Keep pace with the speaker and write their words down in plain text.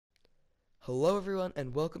Hello everyone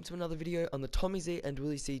and welcome to another video on the Tommy Z and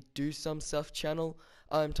Willie C Do Some Stuff channel.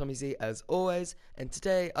 I'm Tommy Z as always, and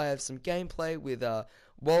today I have some gameplay with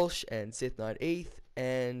Walsh and Sith Knight ETH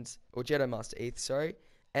or Jedi Master ETH, sorry,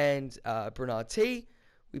 and Bernard T.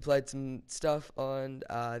 We played some stuff on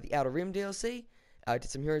the Outer Rim DLC. I did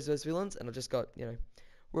some Heroes vs Villains, and I just got,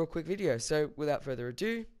 real quick video. So without further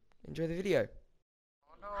ado, enjoy the video.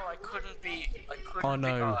 Oh no, I couldn't be. Oh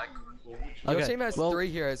no. Your team has 3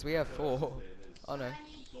 heroes, we have 4. Oh no.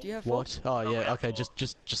 Do you have 4? What? Oh yeah, okay,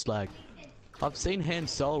 just lag. I've seen Han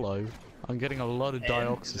Solo. I'm getting a lot of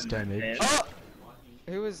Dioxis damage. Oh!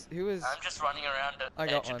 Who was? I'm just running around the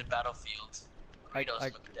edge of the battlefield. I got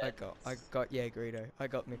Greedo. I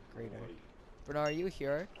got Mick Greedo. Bernard, are you a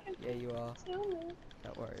hero? Yeah, you are.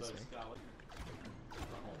 That worries me.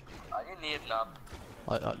 I didn't need enough.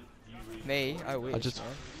 Me? I wish, I just man.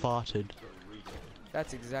 farted.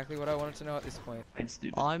 That's exactly what I wanted to know at this point.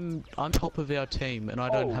 I'm top of our team and I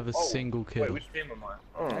don't have a single kill. Wait, which team am I?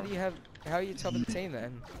 Oh. How are you top of the team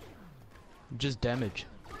then? Just damage.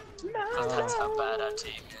 That's how bad our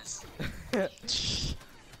team is.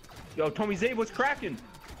 Yo, Tommy Z, what's cracking?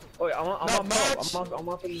 Oh, wait, I'm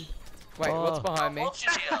up in... Wait, what's behind me? Walsh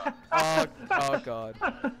is here. Oh god.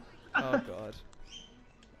 Oh god.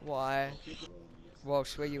 Why?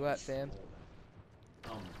 Walsh, where you at, fam?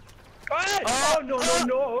 Hey! Oh, no.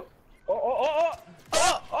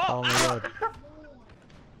 Oh my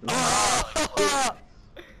god.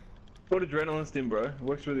 Put adrenaline stim, bro. It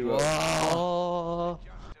works really well. Oh.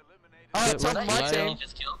 I'm top of Wait, my wait, team. wait.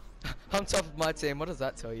 Just killed. I'm top of my team. What does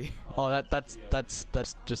that tell you? Oh, that's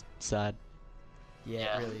just sad.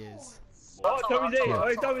 Yeah, it really is. Oh, Tommy Z! Yeah.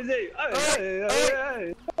 Hey, Tommy Z!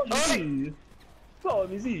 Hey!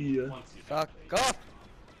 Tommy Z! Fuck off!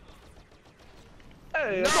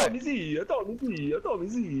 Hey, No! Tommy Z! He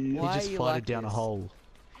Why just are you farted like down a this? hole.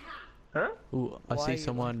 Huh? Ooh, I Why are see you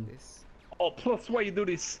someone. like this? Oh, plus, why you do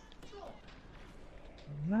this?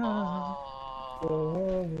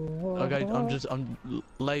 Okay, I'm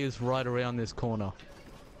layers right around this corner.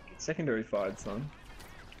 Secondary fired, son.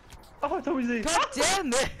 Oh, Tommy Z! God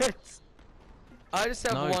damn it! I just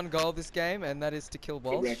have No. one goal this game, and that is to kill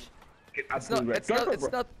Walsh. Get It's absolutely not. wrecked. It's Go not. for it, It's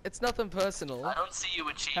bro. not. It's nothing personal. I don't see you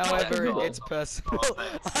achieving However, that goal. it's personal.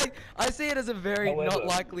 I see it as a very However. not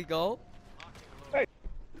likely goal.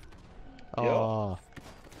 Oh,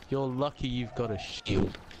 you're lucky you've got a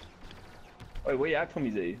shield. Wait, where you at,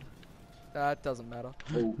 Tommy Z? That doesn't matter.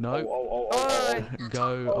 Oh, No. Oi!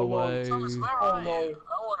 Go Oh, away. Thomas, where Oh, are no. you?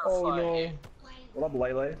 I wanna Oh fight no. you. What up,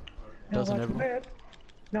 Lele? Doesn't everyone?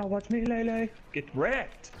 Now watch me, Lele. Get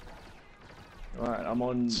wrecked. Alright, I'm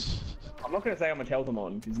on. I'm not gonna say I'm a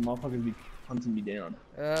Teltamon because motherfuckers be hunting me down.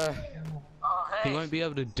 Oh, He hey. won't be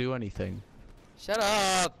able to do anything. Shut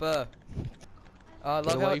up! I Get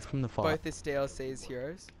love how away it's from the both fight. this DLC's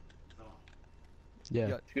heroes. Yeah.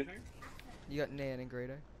 Yeah. Excuse me? You got Nan and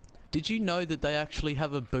Greedo. Did you know that they actually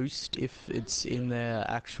have a boost if it's in their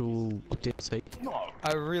actual DLC? No.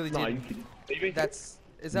 I really No, you didn't. kidding? Are you being-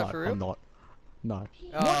 Is that No, for real? I'm not. No. What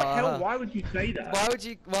the hell? Uh, Why would you say that? Why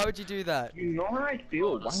would you do that? You know how I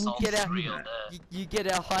feel. Why would you Get say out- real that? there. You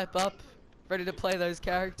get our hype up, ready to play those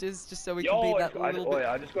characters, just so we can Yo, be that little bit.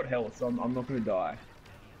 I just got health, so I'm not gonna die.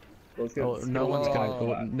 So it's Oh, no one's Oh. gonna.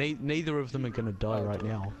 Well, neither of them are gonna die right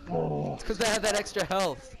now. Oh. It's because they have that extra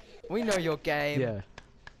health. We know your game. Yeah.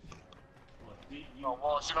 Oh,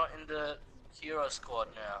 Walsh, you're not in the hero squad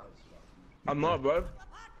now. I'm not, bro.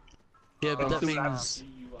 Yeah, but I'm that still means.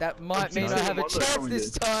 That might mean No. I have a No. chance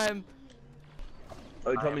this time.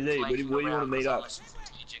 Oh, Tommy Z, where do you want to meet up?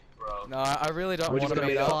 Strategic, bro. No, I really don't We're want just to gonna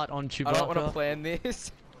meet meet up. Fart on I don't want to Chewbacca. plan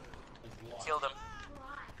this. Kill them.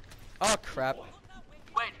 Oh crap.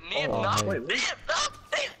 Wait, Niam, Oh, no! hey. Niam,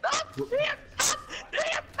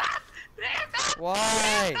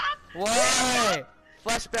 Why? Why?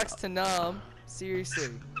 Flashbacks to Nam. Seriously.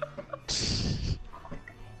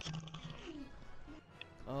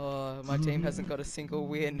 Oh, my team hasn't got a single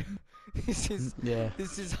win. This is Yeah.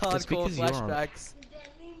 hardcore because you're on. flashbacks.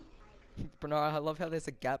 Bernard, I love how there's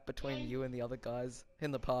a gap between you and the other guys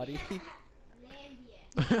in the party.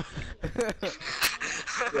 Yeah,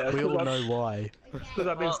 We all know why. Because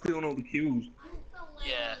I've been stealing all the kills.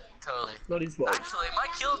 Yeah, totally. Not his fault. Actually,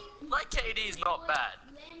 my KD is not bad.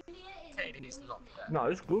 KD is not bad. No,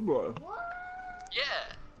 it's good, bro.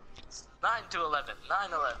 Yeah. It's 9 to 11.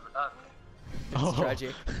 9-11. Oh.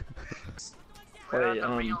 Tragic. Where are Wait, the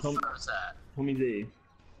real Tom- pros at? Tommy Z,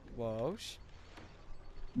 Whoosh.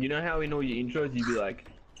 you know how in all your intros you'd be like,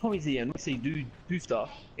 Tommy Z and we say do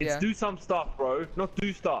stuff. It's Yeah. do some stuff, bro, not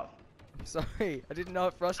do stuff. Sorry, I didn't know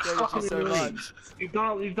it frustrated you so much. You've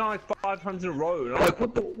done like 5 times in a row, and I'm like,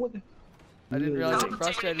 what the? I didn't realize Really? it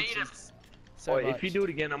frustrated you so Oi, much. if you do it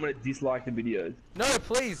again, I'm gonna dislike the videos. No,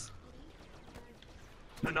 please.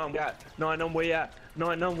 No, I'm at. No, where you at?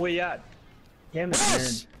 No, where you at? Damn it, man.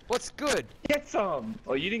 Yes! What's good? Get some!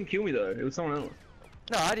 Oh, you didn't kill me though. It was someone else.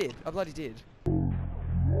 No, I did. I bloody did.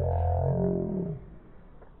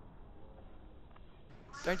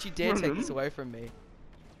 Don't you dare take this away from me.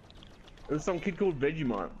 It was some kid called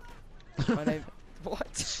Vegemite. My name.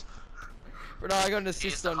 What? But no, I got an He's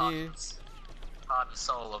assist the on you. heart and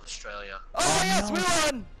soul of Australia. Oh yes, we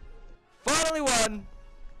won! Finally won!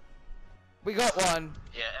 We got one.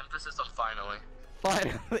 Yeah, emphasis on finally.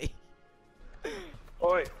 Finally.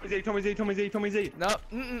 Oi, Tommy Z. No,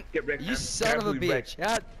 Get wrecked, you man. son of a Absolutely bitch. wrecked.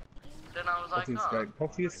 How? Then I was like, Poxy no. escape.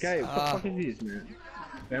 Poxy escape. What the fuck is this, man?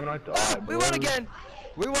 Damn it, I died. We won again.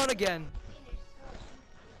 We won again.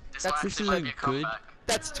 This That's- might this actually might isn't be a good. comeback.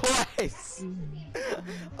 That's twice.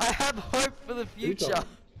 I have hope for the future.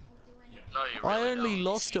 No, you really I only don't.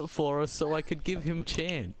 lost it for us so I could give him a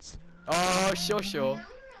chance. Oh, sure.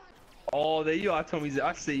 Oh, there you are, Tommy Z.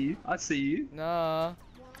 I see you. Nah.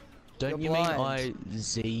 Don't You're you mean blind. I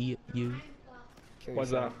Z you? Kill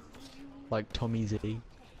What's yourself. that? Like Tommy Z?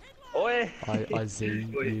 Oi! I Z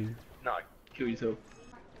Oi. you. No, kill yourself.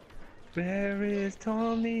 Where is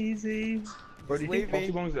Tommy Z? Bro, do you think Leave me.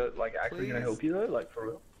 Poxy Bombs are like actually gonna Please. help you though? Like for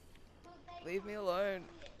real? Leave me alone.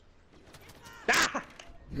 Ah!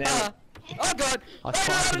 Man, Ah. Oh god. I Vader farted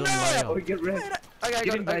out of on nowhere! Layer. oh, get wrecked. Okay, I Get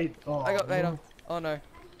got him, it. babe. Oh, I got Vader. no. Oh no.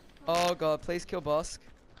 Oh god, please kill Bosk.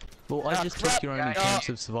 Well, I Ah, just crap. took your only Ah. chance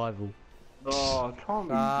of survival. Oh, Tommy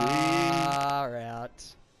Z. Far out.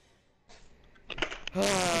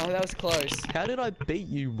 Ah, that was close. How did I beat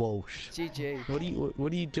you, Walsh? GG.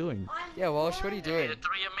 What are you doing? Yeah, Walsh, what are you Hey, doing? the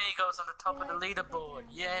three amigos on the top of the leaderboard.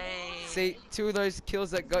 Yay! See, 2 of those kills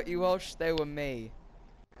that got you, Walsh, they were me.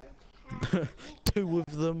 2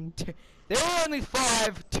 of them. There were only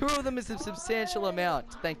 5. 2 of them is a substantial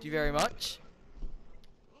amount. Thank you very much.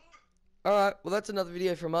 Alright, well that's another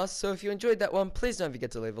video from us. So if you enjoyed that one, please don't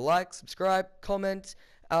forget to leave a like, subscribe, comment,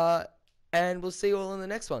 and we'll see you all in the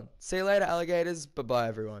next one. See you later, alligators. Bye-bye,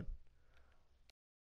 everyone.